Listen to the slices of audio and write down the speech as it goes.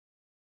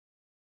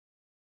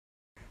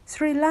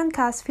Sri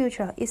Lanka's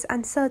future is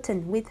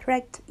uncertain with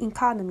wrecked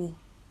economy.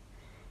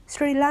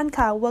 Sri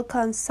Lanka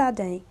welcomes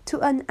Sunday to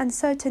an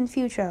uncertain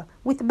future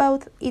with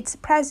both its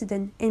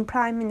president and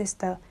prime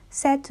minister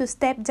set to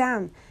step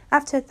down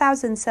after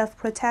thousands of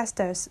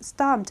protesters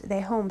stormed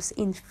their homes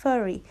in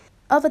fury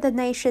over the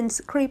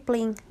nation's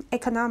crippling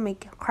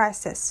economic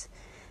crisis.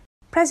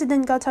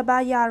 President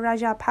Gotabaya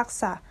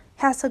Rajapaksa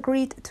has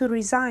agreed to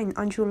resign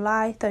on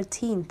July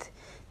 13th,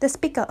 the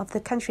Speaker of the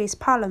country's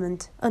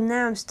parliament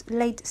announced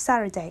late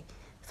Saturday,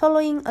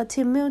 following a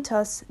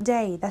tumultuous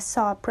day that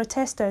saw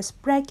protesters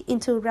break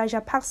into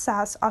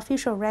Rajapaksa's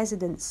official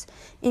residence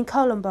in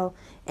Colombo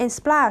and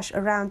splash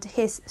around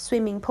his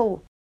swimming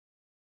pool.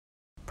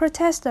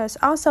 Protesters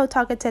also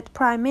targeted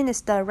Prime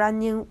Minister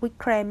Ranil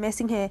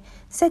Wickremesinghe,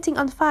 setting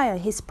on fire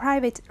his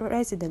private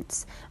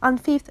residence on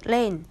Fifth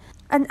Lane,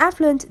 an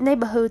affluent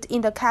neighborhood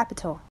in the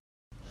capital.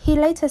 He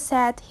later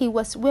said he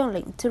was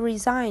willing to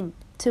resign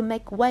to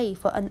make way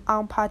for an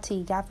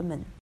all-party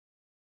government.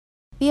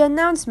 The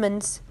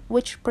announcements,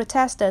 which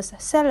protesters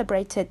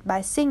celebrated by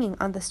singing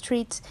on the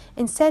streets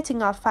and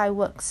setting off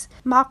fireworks,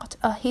 marked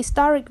a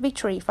historic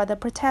victory for the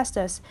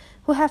protesters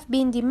who have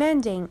been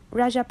demanding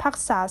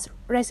Rajapaksa's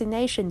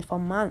resignation for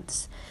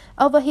months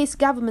over his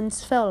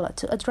government's failure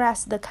to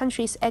address the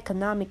country's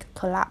economic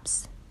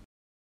collapse.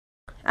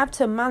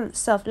 After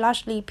months of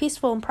largely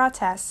peaceful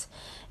protests,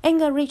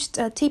 anger reached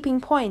a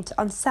tipping point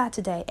on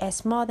Saturday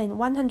as more than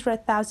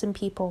 100,000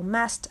 people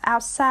massed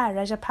outside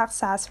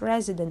Rajapaksa's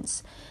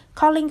residence,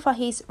 calling for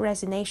his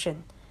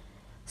resignation.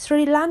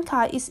 Sri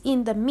Lanka is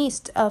in the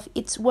midst of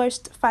its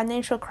worst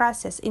financial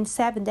crisis in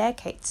 7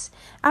 decades,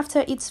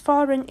 after its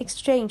foreign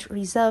exchange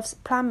reserves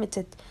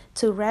plummeted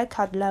to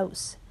record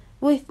lows,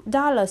 with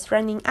dollars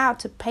running out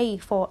to pay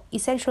for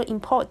essential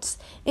imports,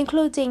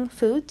 including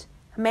food,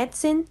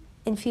 medicine,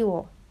 and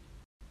fuel.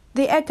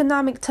 The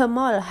economic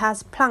turmoil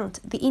has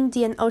plunged the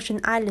Indian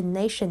Ocean island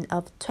nation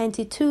of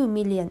 22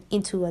 million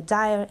into a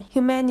dire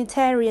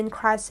humanitarian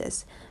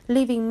crisis,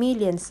 leaving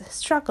millions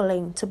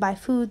struggling to buy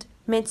food,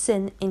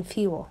 medicine, and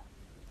fuel.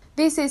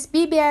 This is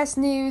BBS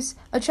News,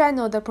 a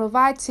channel that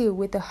provides you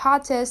with the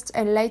hottest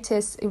and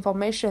latest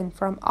information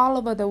from all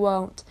over the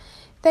world.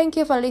 Thank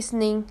you for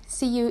listening.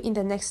 See you in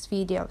the next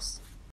videos.